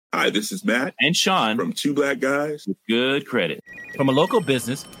Hi, this is Matt and Sean from Two Black Guys with Good Credit. From a local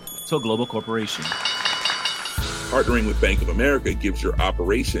business to a global corporation, partnering with Bank of America gives your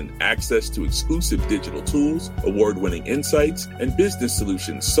operation access to exclusive digital tools, award-winning insights, and business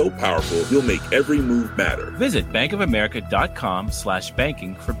solutions so powerful you'll make every move matter. Visit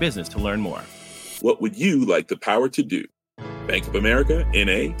bankofamerica.com/banking for business to learn more. What would you like the power to do? Bank of America,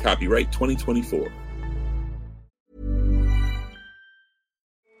 N.A., copyright 2024.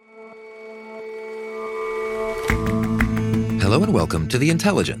 Hello and welcome to The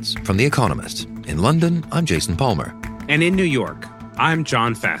Intelligence from The Economist. In London, I'm Jason Palmer. And in New York, I'm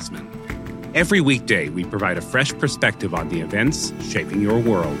John Fassman. Every weekday, we provide a fresh perspective on the events shaping your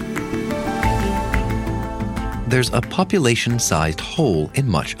world. There's a population-sized hole in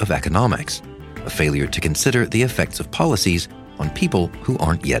much of economics, a failure to consider the effects of policies on people who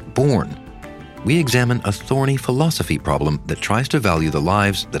aren't yet born. We examine a thorny philosophy problem that tries to value the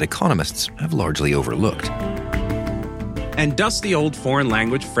lives that economists have largely overlooked. And dusty old foreign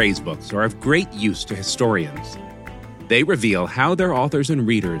language phrasebooks are of great use to historians. They reveal how their authors and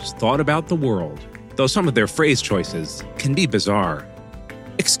readers thought about the world, though some of their phrase choices can be bizarre.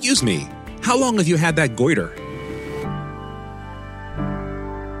 Excuse me, how long have you had that goiter?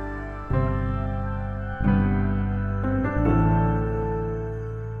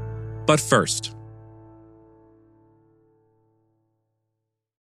 But first,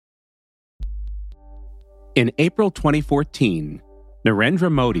 in April 2014, Narendra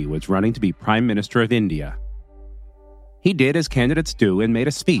Modi was running to be Prime Minister of India. He did as candidates do and made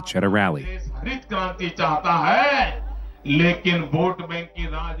a speech at a rally. In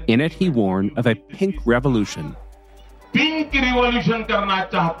it, he warned of a pink revolution. That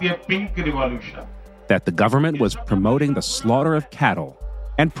the government was promoting the slaughter of cattle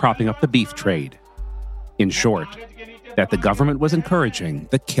and propping up the beef trade. In short, that the government was encouraging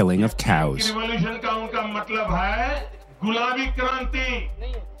the killing of cows.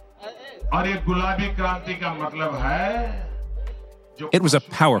 It was a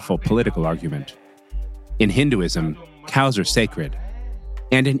powerful political argument. In Hinduism, cows are sacred.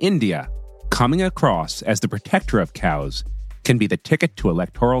 And in India, coming across as the protector of cows can be the ticket to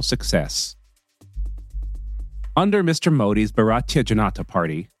electoral success. Under Mr. Modi's Bharatiya Janata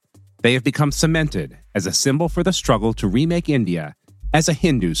Party, they have become cemented as a symbol for the struggle to remake India as a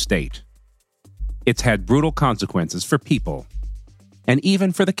Hindu state. It's had brutal consequences for people, and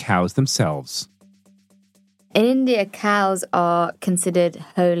even for the cows themselves. In India, cows are considered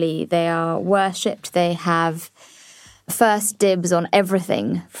holy. They are worshipped. They have first dibs on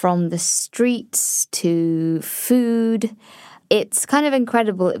everything, from the streets to food. It's kind of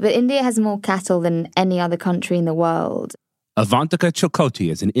incredible, but India has more cattle than any other country in the world. Avantika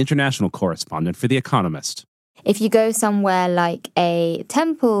Chilkoti is an international correspondent for The Economist. If you go somewhere like a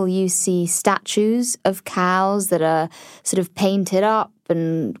temple, you see statues of cows that are sort of painted up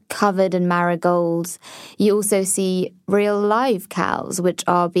and covered in marigolds. You also see real live cows, which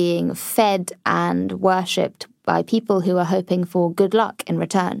are being fed and worshipped by people who are hoping for good luck in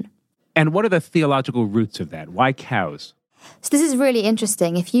return. And what are the theological roots of that? Why cows? So this is really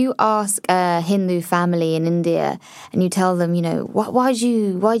interesting. If you ask a Hindu family in India and you tell them, why do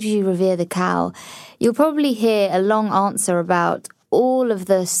you revere the cow? You'll probably hear a long answer about all of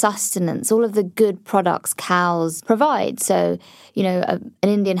the sustenance, all of the good products cows provide. So, an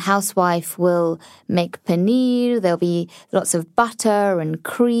Indian housewife will make paneer, there'll be lots of butter and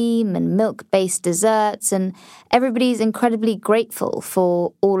cream and milk-based desserts, and everybody's incredibly grateful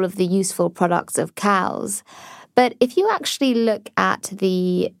for all of the useful products of cows. But if you actually look at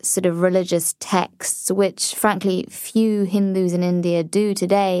the sort of religious texts, which frankly few Hindus in India do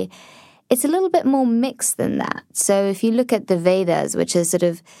today, it's a little bit more mixed than that. So if you look at the Vedas, which is sort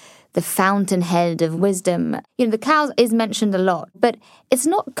of the fountainhead of wisdom, the cow is mentioned a lot, but it's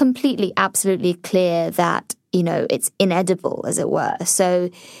not completely absolutely clear that, it's inedible, as it were. So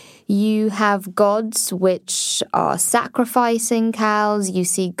you have gods which are sacrificing cows. You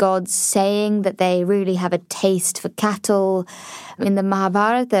see gods saying that they really have a taste for cattle. In the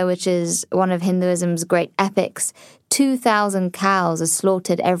Mahabharata, which is one of Hinduism's great epics, 2,000 cows are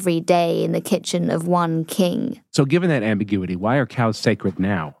slaughtered every day in the kitchen of one king. So given that ambiguity, why are cows sacred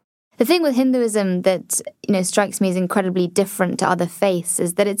now? The thing with Hinduism that, strikes me as incredibly different to other faiths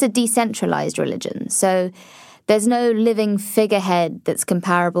is that it's a decentralized religion. So there's no living figurehead that's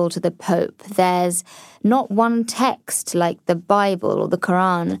comparable to the Pope. There's not one text like the Bible or the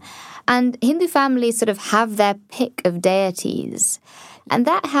Quran. And Hindu families sort of have their pick of deities. And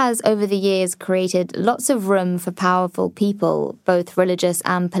that has, over the years, created lots of room for powerful people, both religious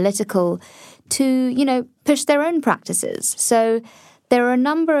and political, to, push their own practices. So There are a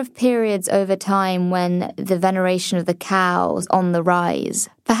number of periods over time when the veneration of the cow was on the rise.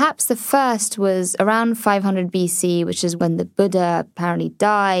 Perhaps the first was around 500 BC, which is when the Buddha apparently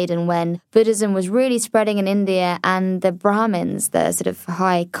died and when Buddhism was really spreading in India, and the Brahmins, the sort of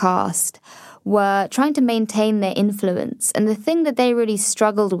high caste, were trying to maintain their influence. And the thing that they really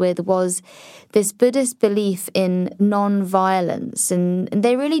struggled with was this Buddhist belief in non-violence. And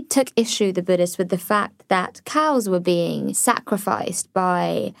they really took issue, the Buddhists, with the fact that cows were being sacrificed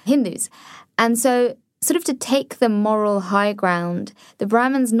by Hindus. And so, sort of to take the moral high ground, the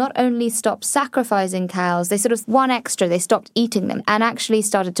Brahmins not only stopped sacrificing cows, they sort of one extra, they stopped eating them and actually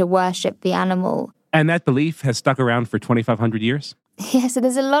started to worship the animal. And that belief has stuck around for 2,500 years? Yeah, so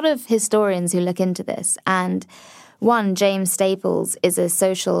there's a lot of historians who look into this, and one, James Staples, is a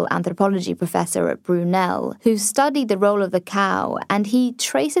social anthropology professor at Brunel who studied the role of the cow, and he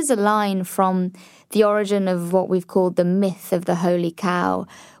traces a line from the origin of what we've called the myth of the holy cow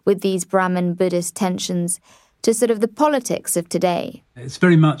with these Brahmin-Buddhist tensions to sort of the politics of today. It's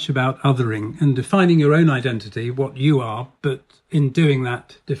very much about othering and defining your own identity, what you are, but in doing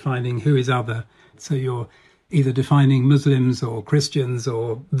that, defining who is other. So you're either defining Muslims or Christians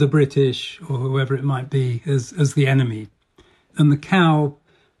or the British or whoever it might be as the enemy. And the cow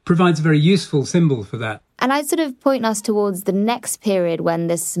provides a very useful symbol for that. And I'd sort of point us towards the next period when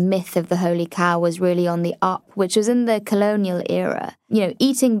this myth of the holy cow was really on the up, which was in the colonial era. You know,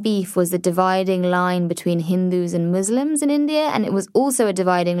 eating beef was the dividing line between Hindus and Muslims in India, and it was also a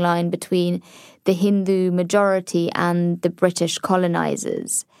dividing line between the Hindu majority and the British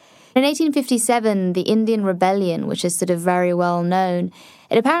colonizers. In 1857, the Indian Rebellion, which is sort of very well known,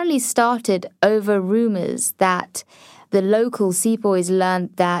 it apparently started over rumours that the local sepoys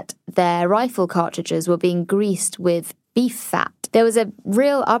learned that their rifle cartridges were being greased with beef fat. There was a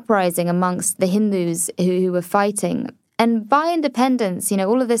real uprising amongst the Hindus who were fighting. And by independence, you know,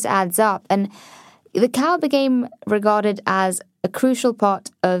 all of this adds up. And the cow became regarded as a crucial part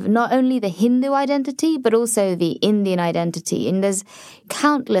of not only the Hindu identity, but also the Indian identity. And there's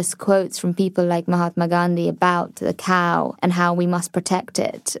countless quotes from people like Mahatma Gandhi about the cow and how we must protect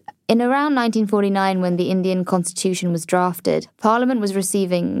it. In around 1949, when the Indian Constitution was drafted, Parliament was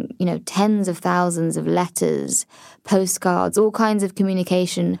receiving, tens of thousands of letters, postcards, all kinds of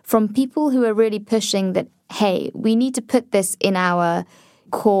communication from people who were really pushing that, hey, we need to put this in our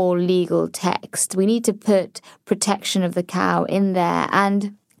core legal text. We need to put protection of the cow in there.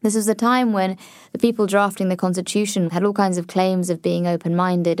 And this was a time when the people drafting the Constitution had all kinds of claims of being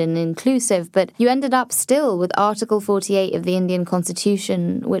open-minded and inclusive, but you ended up still with Article 48 of the Indian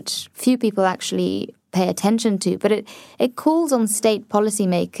Constitution, which few people actually pay attention to, but it calls on state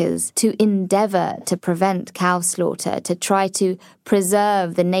policymakers to endeavour to prevent cow slaughter, to try to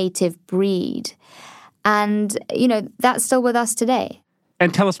preserve the native breed. And, that's still with us today.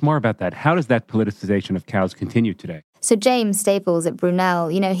 And tell us more about that. How does that politicization of cows continue today? So James Staples at Brunel,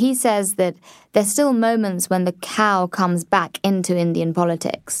 he says that there's still moments when the cow comes back into Indian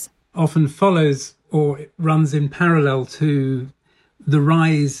politics. Often follows or runs in parallel to the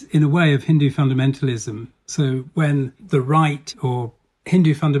rise, in a way, of Hindu fundamentalism. So when the right or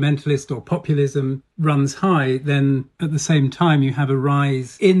Hindu fundamentalist or populism runs high, then at the same time you have a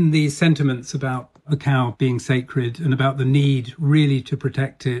rise in these sentiments about the cow being sacred and about the need really to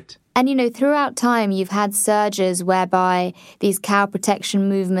protect it. And, throughout time, you've had surges whereby these cow protection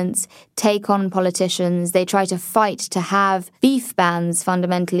movements take on politicians. They try to fight to have beef bans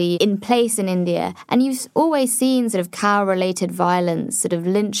fundamentally in place in India. And you've always seen sort of cow-related violence, sort of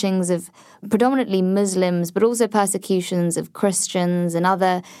lynchings of predominantly Muslims, but also persecutions of Christians and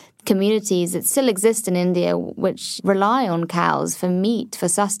other communities that still exist in India, which rely on cows for meat, for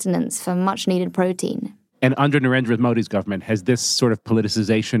sustenance, for much-needed protein. And under Narendra Modi's government, has this sort of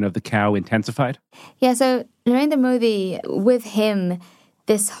politicization of the cow intensified? Yeah, so Narendra Modi, with him,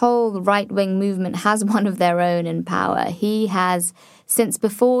 this whole right-wing movement has one of their own in power. He has, since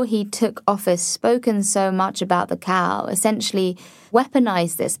before he took office, spoken so much about the cow, essentially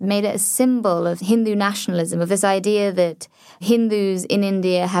weaponized this, made it a symbol of Hindu nationalism, of this idea that Hindus in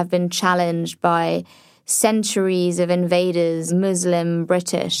India have been challenged by centuries of invaders, Muslim,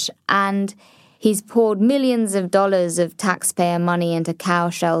 British, and he's poured millions of dollars of taxpayer money into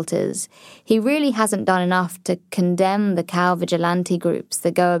cow shelters. He really hasn't done enough to condemn the cow vigilante groups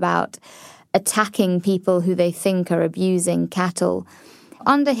that go about attacking people who they think are abusing cattle.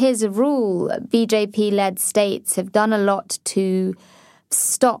 Under his rule, BJP-led states have done a lot to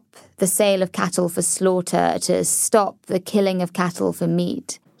stop the sale of cattle for slaughter, to stop the killing of cattle for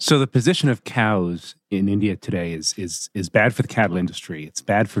meat. So the position of cows in India today is bad for the cattle industry. It's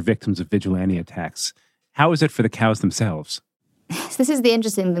bad for victims of vigilante attacks. How is it for the cows themselves? this is the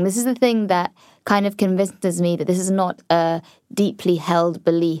interesting thing. This is the thing that kind of convinces me that this is not a deeply held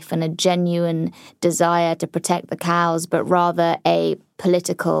belief and a genuine desire to protect the cows, but rather a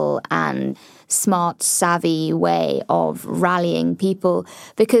political and smart, savvy way of rallying people.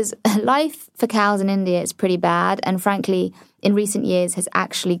 Because life for cows in India is pretty bad, and frankly, in recent years has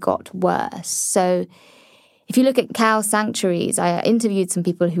actually got worse. So if you look at cow sanctuaries, I interviewed some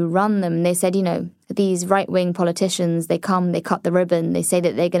people who run them, and they said, these right-wing politicians, they come, they cut the ribbon, they say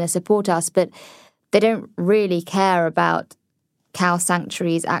that they're going to support us, but they don't really care about cow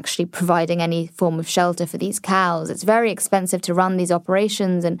sanctuaries actually providing any form of shelter for these cows. It's very expensive to run these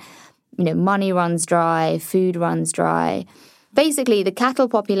operations, and, money runs dry, food runs dry. Basically, the cattle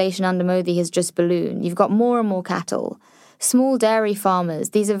population under Modi has just ballooned. You've got more and more cattle. Small dairy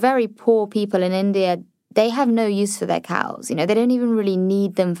farmers, these are very poor people in India. They have no use for their cows. They don't even really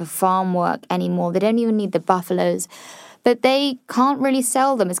need them for farm work anymore. They don't even need the buffaloes. But they can't really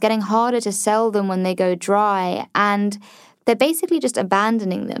sell them. It's getting harder to sell them when they go dry. And they're basically just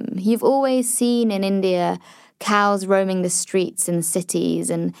abandoning them. You've always seen in India cows roaming the streets in cities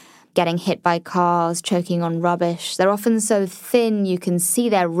and getting hit by cars, choking on rubbish. They're often so thin you can see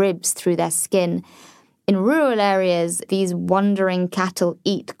their ribs through their skin. In rural areas, these wandering cattle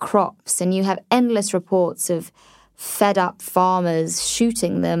eat crops, and you have endless reports of fed-up farmers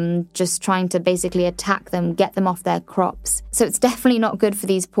shooting them, just trying to basically attack them, get them off their crops. So it's definitely not good for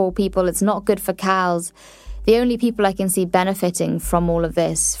these poor people. It's not good for cows. The only people I can see benefiting from all of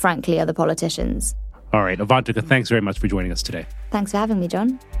this, frankly, are the politicians. All right, Avantika, thanks very much for joining us today. Thanks for having me,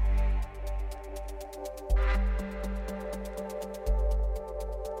 John.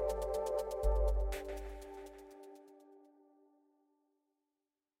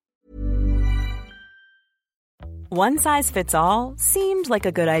 One size fits all seemed like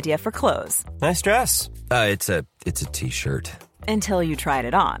a good idea for clothes. Nice dress. It's a t-shirt. Until you tried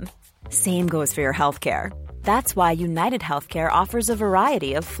it on. Same goes for your healthcare. That's why United Healthcare offers a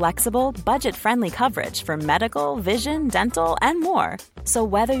variety of flexible, budget-friendly coverage for medical, vision, dental, and more. So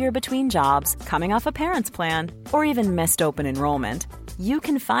whether you're between jobs, coming off a parent's plan, or even missed open enrollment, you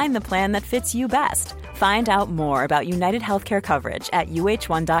can find the plan that fits you best. Find out more about United Healthcare coverage at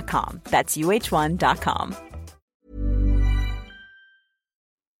uh1.com. That's uh1.com.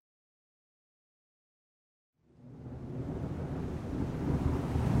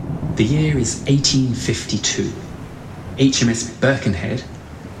 The year is 1852. HMS Birkenhead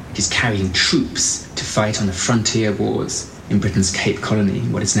is carrying troops to fight on the frontier wars in Britain's Cape Colony,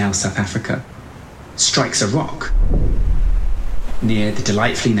 what is now South Africa, strikes a rock near the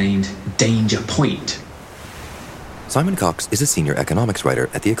delightfully named Danger Point. Simon Cox is a senior economics writer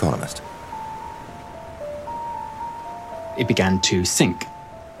at The Economist. It began to sink,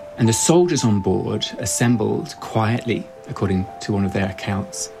 and the soldiers on board assembled quietly, according to one of their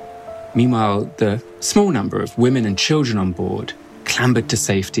accounts. Meanwhile, the small number of women and children on board clambered to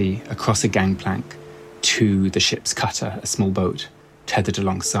safety across a gangplank to the ship's cutter, a small boat tethered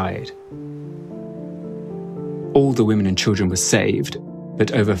alongside. All the women and children were saved,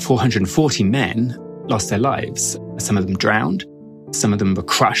 but over 440 men lost their lives. Some of them drowned, some of them were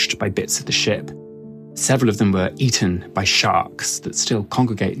crushed by bits of the ship. Several of them were eaten by sharks that still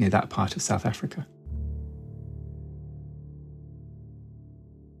congregate near that part of South Africa.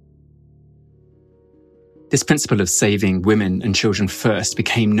 This principle of saving women and children first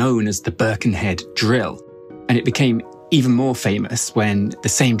became known as the Birkenhead drill, and it became even more famous when the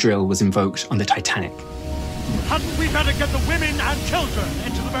same drill was invoked on the Titanic. Hadn't we better get the women and children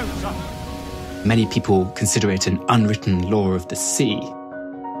into the boat, sir? Many people consider it an unwritten law of the sea.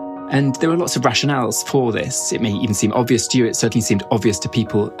 And there are lots of rationales for this. It may even seem obvious to you. It certainly seemed obvious to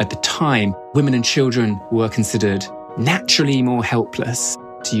people at the time. Women and children were considered naturally more helpless,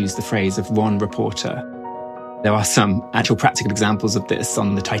 to use the phrase of one reporter. There are some actual practical examples of this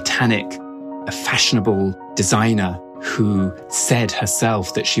on the Titanic. A fashionable designer who said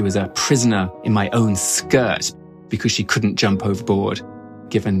herself that she was a prisoner in my own skirt because she couldn't jump overboard,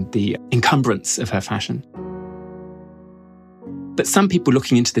 given the encumbrance of her fashion. But some people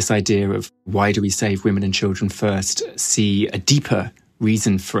looking into this idea of why do we save women and children first see a deeper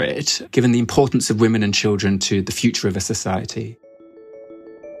reason for it, given the importance of women and children to the future of a society.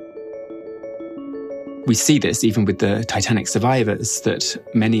 We see this even with the Titanic survivors, that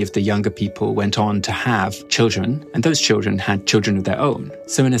many of the younger people went on to have children, and those children had children of their own.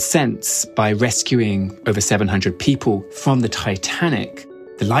 So in a sense, by rescuing over 700 people from the Titanic,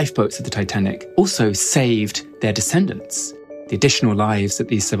 the lifeboats of the Titanic also saved their descendants. The additional lives that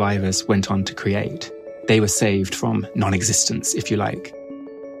these survivors went on to create, they were saved from non-existence, if you like.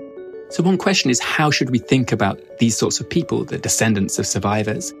 So one question is, how should we think about these sorts of people, the descendants of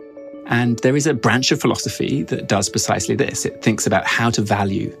survivors? And there is a branch of philosophy that does precisely this. It thinks about how to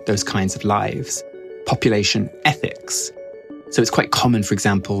value those kinds of lives, population ethics. So it's quite common, for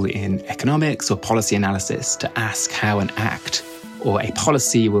example, in economics or policy analysis to ask how an act or a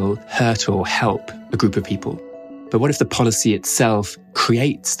policy will hurt or help a group of people. But what if the policy itself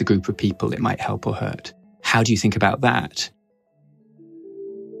creates the group of people it might help or hurt? How do you think about that?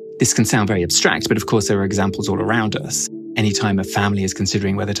 This can sound very abstract, but of course there are examples all around us. Anytime a family is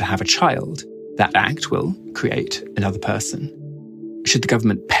considering whether to have a child, that act will create another person. Should the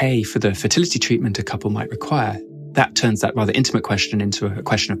government pay for the fertility treatment a couple might require? That turns that rather intimate question into a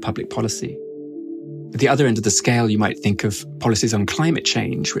question of public policy. At the other end of the scale, you might think of policies on climate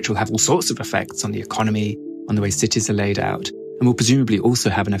change, which will have all sorts of effects on the economy, on the way cities are laid out, and will presumably also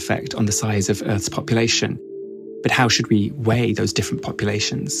have an effect on the size of Earth's population. But how should we weigh those different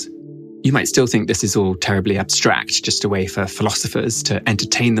populations? You might still think this is all terribly abstract, just a way for philosophers to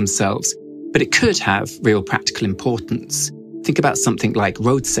entertain themselves, but it could have real practical importance. Think about something like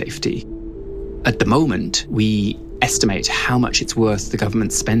road safety. At the moment, we estimate how much it's worth the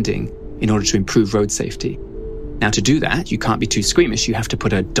government spending in order to improve road safety. Now, to do that, you can't be too squeamish. You have to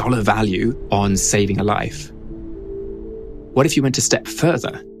put a dollar value on saving a life. What if you went a step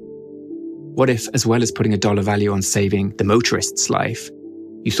further? What if, as well as putting a dollar value on saving the motorist's life,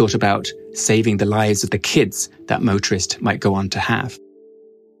 you thought about saving the lives of the kids that motorist might go on to have?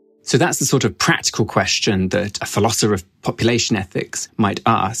 So that's the sort of practical question that a philosopher of population ethics might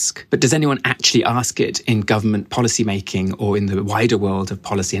ask. But does anyone actually ask it in government policymaking or in the wider world of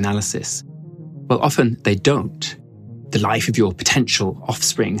policy analysis? Well, often they don't. The life of your potential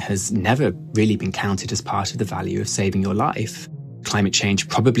offspring has never really been counted as part of the value of saving your life. Climate change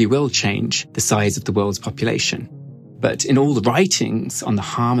probably will change the size of the world's population. But in all the writings on the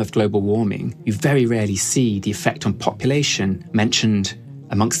harm of global warming, you very rarely see the effect on population mentioned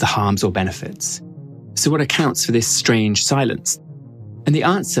amongst the harms or benefits. So what accounts for this strange silence? And the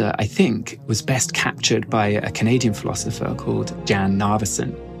answer, I think, was best captured by a Canadian philosopher called Jan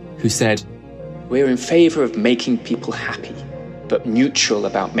Narveson, who said, "We're in favour of making people happy, but neutral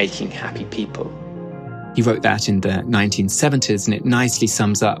about making happy people." He wrote that in the 1970s, and it nicely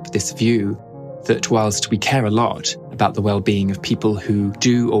sums up this view that whilst we care a lot about the well-being of people who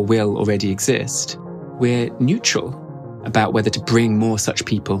do or will already exist, we're neutral about whether to bring more such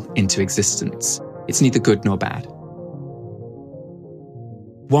people into existence. It's neither good nor bad.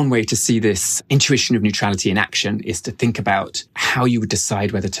 One way to see this intuition of neutrality in action is to think about how you would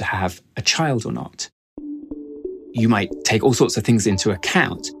decide whether to have a child or not. You might take all sorts of things into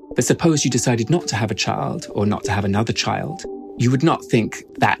account, but suppose you decided not to have a child or not to have another child. You would not think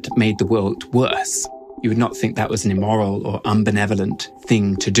that made the world worse. You would not think that was an immoral or unbenevolent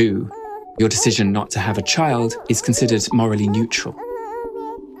thing to do. Your decision not to have a child is considered morally neutral.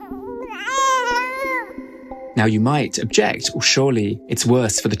 Now you might object, well, surely it's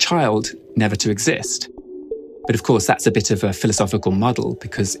worse for the child never to exist. But of course, that's a bit of a philosophical muddle,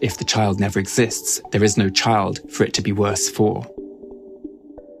 because if the child never exists, there is no child for it to be worse for.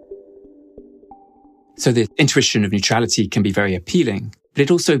 So the intuition of neutrality can be very appealing, but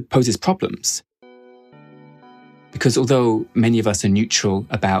it also poses problems. Because although many of us are neutral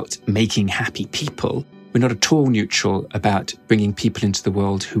about making happy people, we're not at all neutral about bringing people into the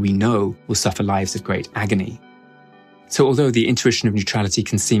world who we know will suffer lives of great agony. So although the intuition of neutrality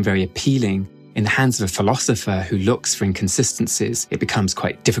can seem very appealing, in the hands of a philosopher who looks for inconsistencies, it becomes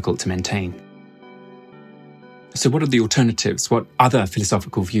quite difficult to maintain. So what are the alternatives? What other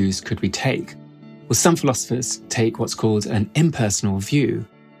philosophical views could we take? Well, some philosophers take what's called an impersonal view.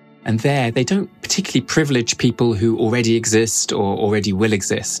 And there, they don't particularly privilege people who already exist or already will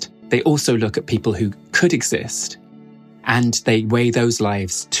exist. They also look at people who could exist, and they weigh those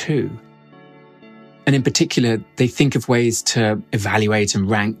lives too. And in particular, they think of ways to evaluate and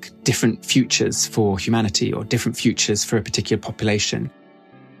rank different futures for humanity or different futures for a particular population.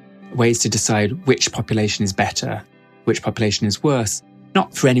 Ways to decide which population is better, which population is worse,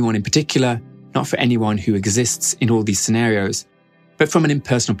 not for anyone in particular, not for anyone who exists in all these scenarios, but from an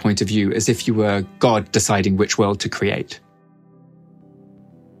impersonal point of view, as if you were God deciding which world to create.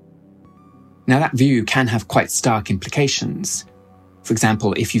 Now, that view can have quite stark implications. For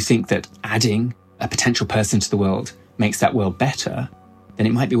example, if you think that adding a potential person to the world makes that world better, then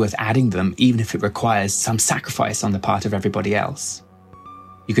it might be worth adding them even if it requires some sacrifice on the part of everybody else.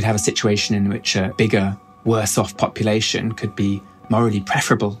 You could have a situation in which a bigger, worse-off population could be morally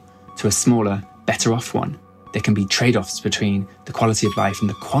preferable to a smaller, better-off one. There can be trade-offs between the quality of life and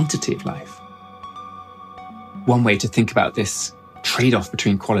the quantity of life. One way to think about this trade-off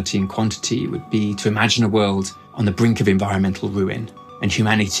between quality and quantity would be to imagine a world on the brink of environmental ruin, and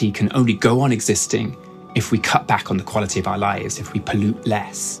humanity can only go on existing if we cut back on the quality of our lives, if we pollute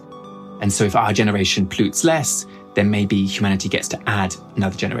less. And so if our generation pollutes less, then maybe humanity gets to add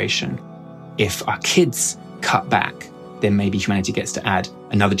another generation. If our kids cut back, then maybe humanity gets to add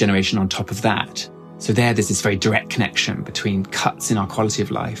another generation on top of that. So there's this very direct connection between cuts in our quality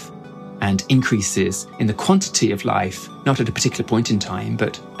of life and increases in the quantity of life, not at a particular point in time,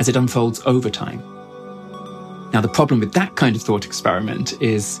 but as it unfolds over time. Now, the problem with that kind of thought experiment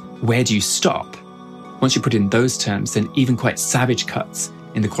is, where do you stop? Once you put in those terms, then even quite savage cuts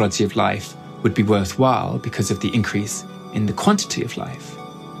in the quality of life would be worthwhile because of the increase in the quantity of life.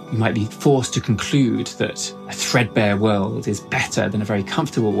 You might be forced to conclude that a threadbare world is better than a very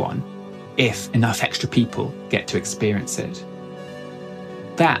comfortable one if enough extra people get to experience it.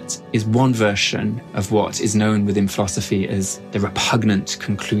 That is one version of what is known within philosophy as the repugnant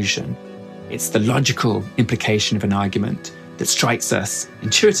conclusion. It's the logical implication of an argument that strikes us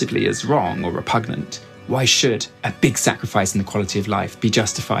intuitively as wrong or repugnant. Why should a big sacrifice in the quality of life be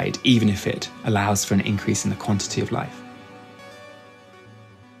justified, even if it allows for an increase in the quantity of life?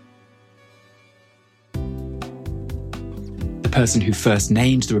 The person who first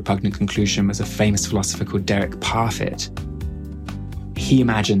named the repugnant conclusion was a famous philosopher called Derek Parfit. He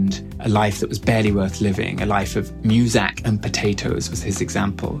imagined a life that was barely worth living, a life of Muzak and potatoes was his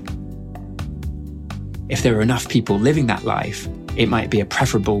example. If there were enough people living that life, it might be a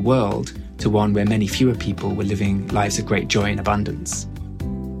preferable world to one where many fewer people were living lives of great joy and abundance.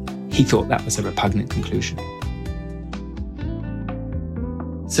 He thought that was a repugnant conclusion.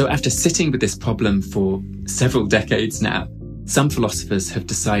 So after sitting with this problem for several decades now, some philosophers have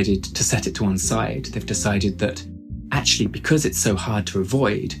decided to set it to one side. They've decided that actually, because it's so hard to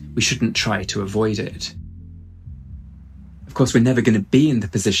avoid, we shouldn't try to avoid it. Of course, we're never going to be in the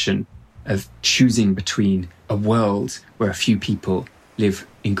position of choosing between a world where a few people live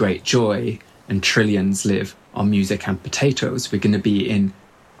in great joy and trillions live on music and potatoes. We're going to be in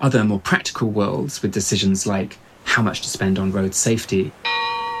other more practical worlds with decisions like how much to spend on road safety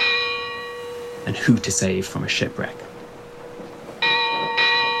and who to save from a shipwreck.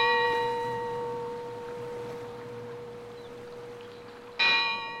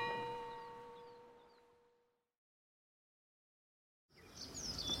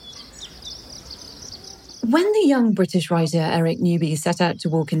 When the young British writer Eric Newby set out to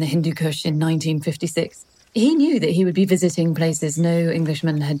walk in the Hindu Kush in 1956, he knew that he would be visiting places no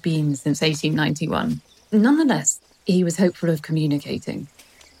Englishman had been since 1891. Nonetheless, he was hopeful of communicating.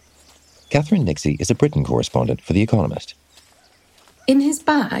 Catherine Nixie is a Britain correspondent for The Economist. In his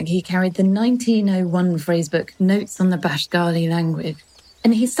bag, he carried the 1901 phrasebook Notes on the Bashgali Language,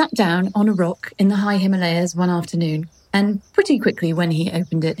 and he sat down on a rock in the high Himalayas one afternoon, and pretty quickly when he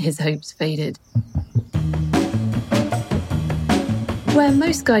opened it, his hopes faded. Where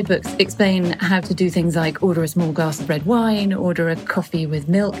most guidebooks explain how to do things like order a small glass of red wine, order a coffee with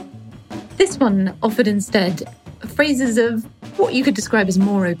milk, this one offered instead phrases of what you could describe as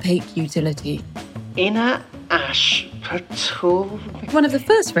more opaque utility. Inner ash patrol. One of the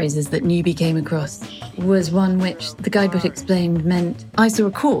first phrases that Newby came across was one which the guidebook explained meant, I saw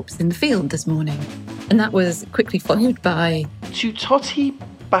a corpse in the field this morning. And that was quickly followed by Tutoti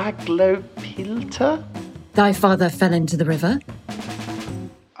baglo pilta. Thy father fell into the river.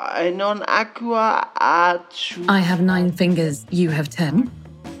 Non aqua atu. I have 9 fingers, you have 10.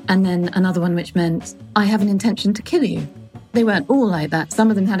 And then another one which meant, I have an intention to kill you. They weren't all like that.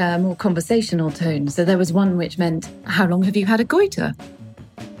 Some of them had a more conversational tone. So there was one which meant, how long have you had a goiter?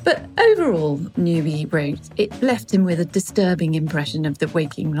 But overall, Newby wrote, it left him with a disturbing impression of the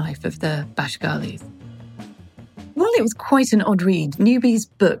waking life of the Bashgalis. While it was quite an odd read, Newby's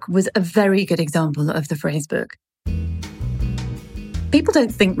book was a very good example of the phrasebook. People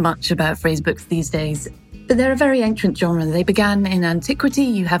don't think much about phrasebooks these days, but they're a very ancient genre. They began in antiquity.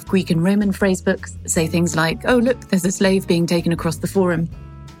 You have Greek and Roman phrasebooks that say things like, oh, look, there's a slave being taken across the forum.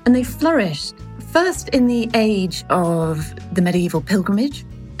 And they flourished first in the age of the medieval pilgrimage,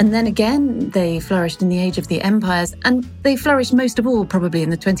 and then again they flourished in the age of the empires, and they flourished most of all probably in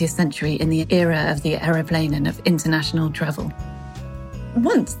the 20th century in the era of the aeroplane and of international travel.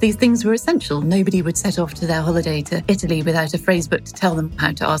 Once these things were essential. Nobody would set off to their holiday to Italy without a phrasebook to tell them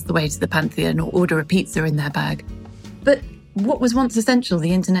how to ask the way to the Pantheon or order a pizza in their bag. But what was once essential,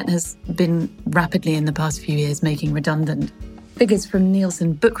 the internet has been rapidly in the past few years making redundant. Figures from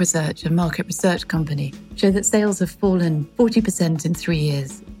Nielsen Book Research, a market research company, show that sales have fallen 40% in 3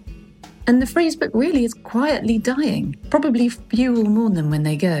 years. And the phrasebook really is quietly dying. Probably few will mourn them when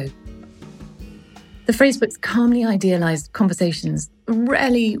they go. The The phrasebook's calmly idealised conversations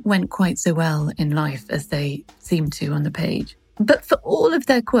rarely went quite so well in life as they seemed to on the page. But for all of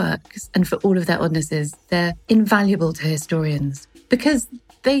their quirks and for all of their oddnesses, they're invaluable to historians because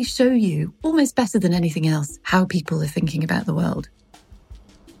they show you, almost better than anything else, how people are thinking about the world.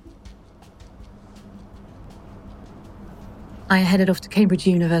 I headed off to Cambridge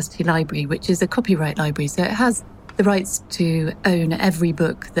University Library, which is a copyright library, so it has the rights to own every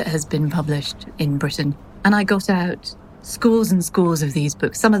book that has been published in Britain. And I got out scores and scores of these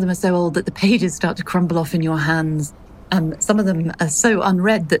books. Some of them are so old that the pages start to crumble off in your hands. Some of them are so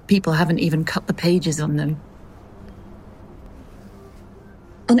unread that people haven't even cut the pages on them.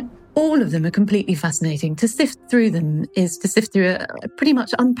 And all of them are completely fascinating. To sift through them is to sift through a pretty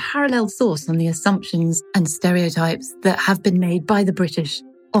much unparalleled source on the assumptions and stereotypes that have been made by the British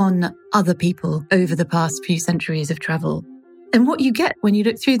on other people over the past few centuries of travel. And what you get when you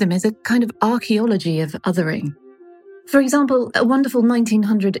look through them is a kind of archaeology of othering. For example, a wonderful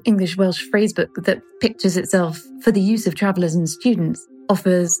 1900 English-Welsh phrasebook that pictures itself for the use of travellers and students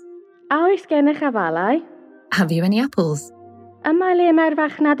offers, Oes gennych afalau? Have you any apples? Yma le mae'r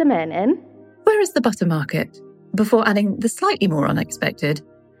farchnad ymenyn? Where is the butter market? Before adding the slightly more unexpected,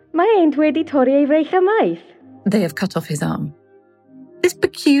 Mae ein wedi torri ei freich ymaith. They have cut off his arm. This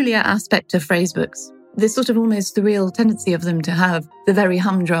peculiar aspect of phrasebooks, this sort of almost surreal tendency of them to have the very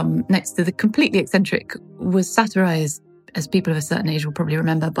humdrum next to the completely eccentric, was satirised, as people of a certain age will probably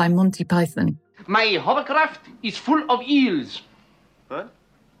remember, by Monty Python. My hovercraft is full of eels. What?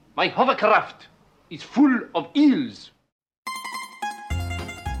 My hovercraft is full of eels.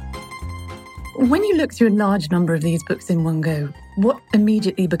 When you look through a large number of these books in one go, what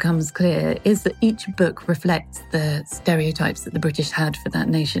immediately becomes clear is that each book reflects the stereotypes that the British had for that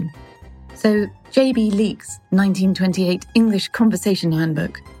nation. So J.B. Leake's 1928 English Conversation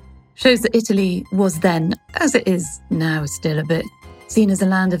Handbook shows that Italy was then, as it is now still a bit, seen as a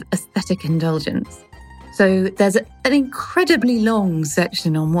land of aesthetic indulgence. So there's an incredibly long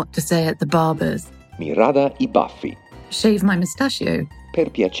section on what to say at the barber's. Mi rada I baffi. Shave my mustachio. Per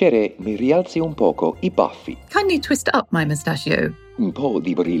piacere mi rialzi un poco I baffi. Kindly twist up my mustachio. Un po'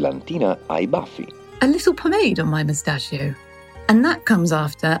 di brillantina ai baffi. A little pomade on my mustachio. And that comes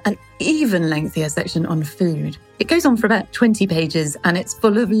after an even lengthier section on food. It goes on for about 20 pages and it's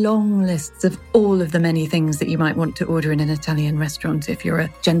full of long lists of all of the many things that you might want to order in an Italian restaurant if you're a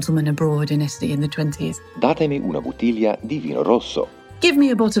gentleman abroad in Italy in the 20s. Datemi una bottiglia di vino rosso. Give me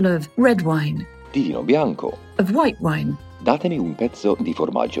a bottle of red wine. Di vino bianco. Of white wine. Datemi un pezzo di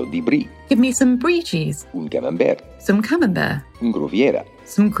formaggio di brie. Give me some brie cheese. Un camembert. Some camembert. Un Gruyère.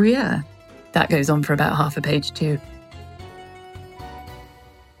 Some Gruyere. That goes on for about half a page too.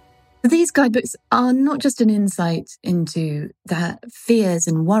 These guidebooks are not just an insight into the fears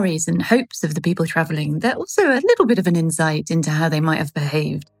and worries and hopes of the people travelling, they're also a little bit of an insight into how they might have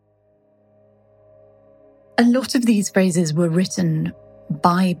behaved. A lot of these phrases were written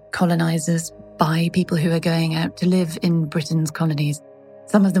by colonisers, by people who are going out to live in Britain's colonies.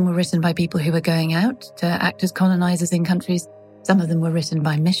 Some of them were written by people who were going out to act as colonisers in countries. Some of them were written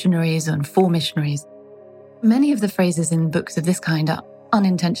by missionaries and for missionaries. Many of the phrases in books of this kind are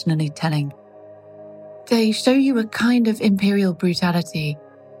unintentionally telling. They show you a kind of imperial brutality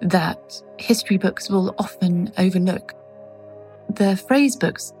that history books will often overlook. The phrase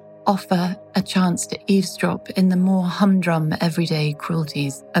books offer a chance to eavesdrop in the more humdrum everyday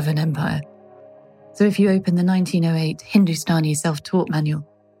cruelties of an empire. So if you open the 1908 Hindustani self-taught manual,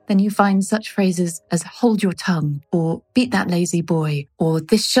 then you find such phrases as hold your tongue, or beat that lazy boy, or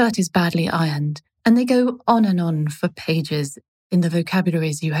this shirt is badly ironed. And they go on and on for pages. In the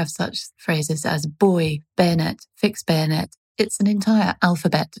vocabularies, you have such phrases as boy, bayonet, fix bayonet. It's an entire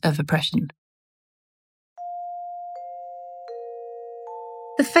alphabet of oppression.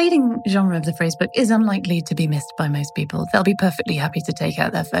 The fading genre of the phrasebook is unlikely to be missed by most people. They'll be perfectly happy to take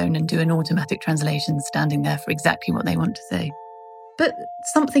out their phone and do an automatic translation standing there for exactly what they want to say. But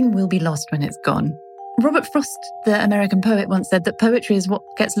something will be lost when it's gone. Robert Frost, the American poet, once said that poetry is what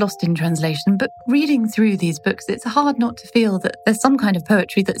gets lost in translation, but reading through these books, it's hard not to feel that there's some kind of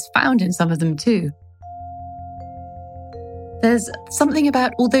poetry that's found in some of them too. There's something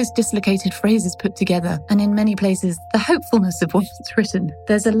about all those dislocated phrases put together, and in many places, the hopefulness of what's written.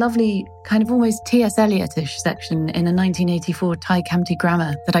 There's a lovely, kind of almost T.S. Eliot-ish section in a 1984 Ty Campty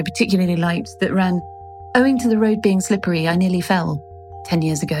grammar that I particularly liked that ran, owing to the road being slippery, I nearly fell 10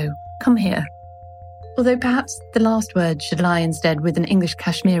 years ago. Come here. Although perhaps the last word should lie instead with an English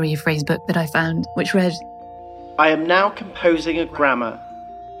Kashmiri phrasebook that I found, which read, I am now composing a grammar.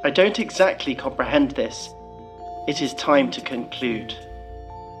 I don't exactly comprehend this. It is time to conclude.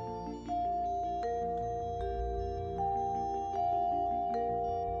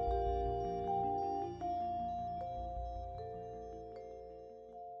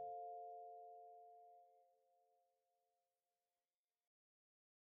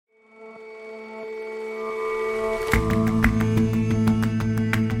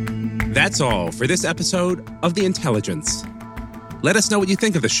 That's all for this episode of The Intelligence. Let us know what you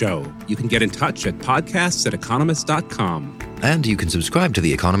think of the show. You can get in touch at podcasts@economist.com. And you can subscribe to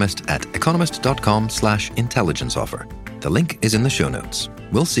The Economist at economist.com/intelligence offer. The link is in the show notes.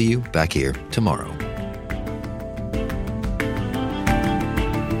 We'll see you back here tomorrow.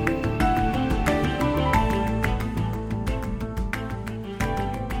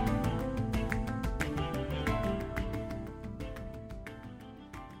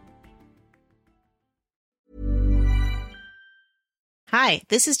 Hi,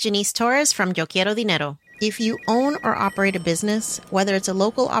 this is Janice Torres from Yo Quiero Dinero. If you own or operate a business, whether it's a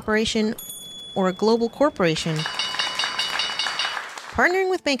local operation or a global corporation, partnering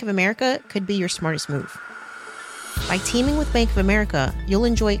with Bank of America could be your smartest move. By teaming with Bank of America, you'll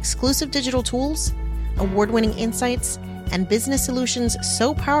enjoy exclusive digital tools, award-winning insights, and business solutions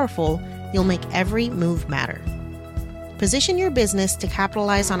so powerful you'll make every move matter. Position your business to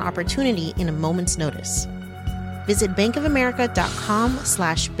capitalize on opportunity in a moment's notice. Visit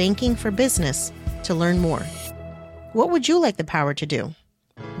bankofamerica.com/banking for business to learn more. What would you like the power to do?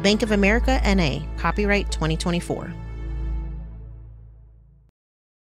 Bank of America, N.A., copyright 2024.